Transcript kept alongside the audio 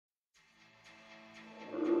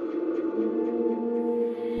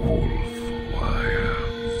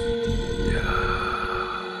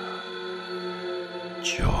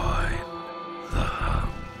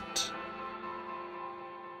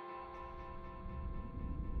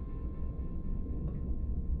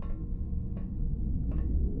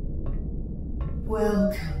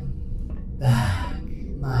Welcome back,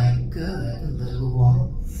 my good little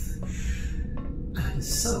wolf. I'm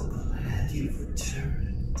so glad you've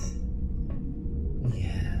returned.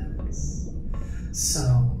 Yes,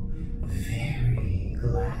 so very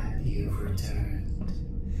glad you've returned.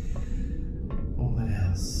 What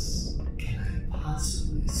else can I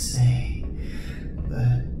possibly say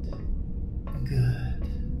but good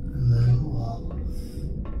little wolf?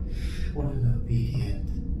 What an obedient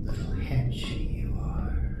little henchie you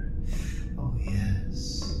are. Oh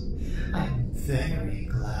yes, I'm very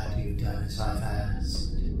glad you've done as I've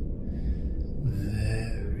asked.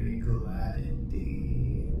 Very glad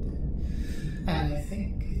indeed. And I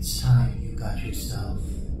think it's time you got yourself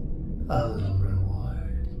a little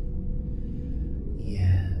reward.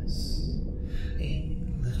 Yes, a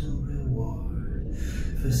little reward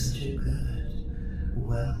for such a good,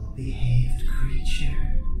 well-behaved creature.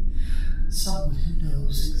 Someone who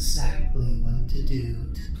knows exactly what to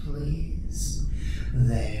do to please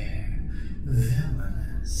their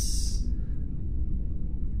villainous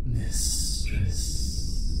mistress.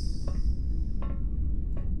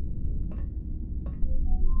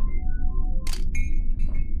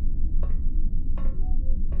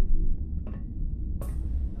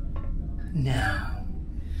 Now,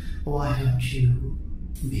 why don't you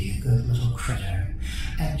be a good little critter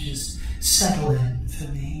and just settle in for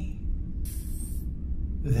me?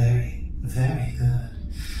 Very, very good.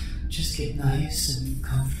 Just get nice and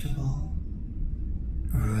comfortable,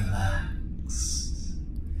 relaxed,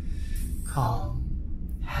 calm,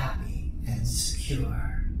 happy, and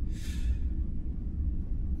secure.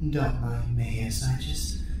 Don't mind me as I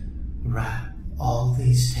just wrap all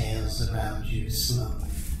these tales around you slowly.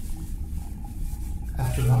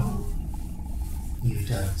 After all, you've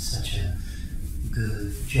done such a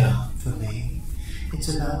good job for me. It's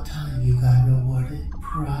about time you got rewarded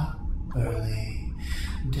properly,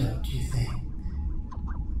 don't you think?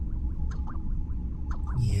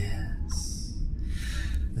 Yes,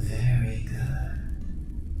 very good.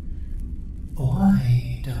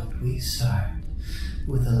 Why don't we start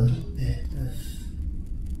with a little bit of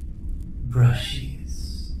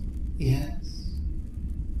brushies, yes?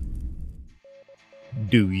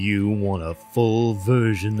 Do you want a full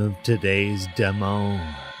version of today's demo?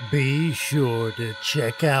 Be sure to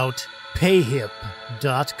check out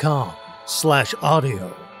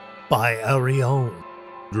payhip.com/audio by Ari.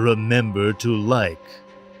 Remember to like,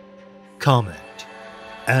 comment,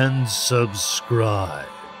 and subscribe.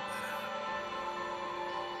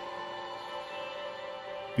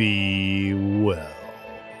 Be well.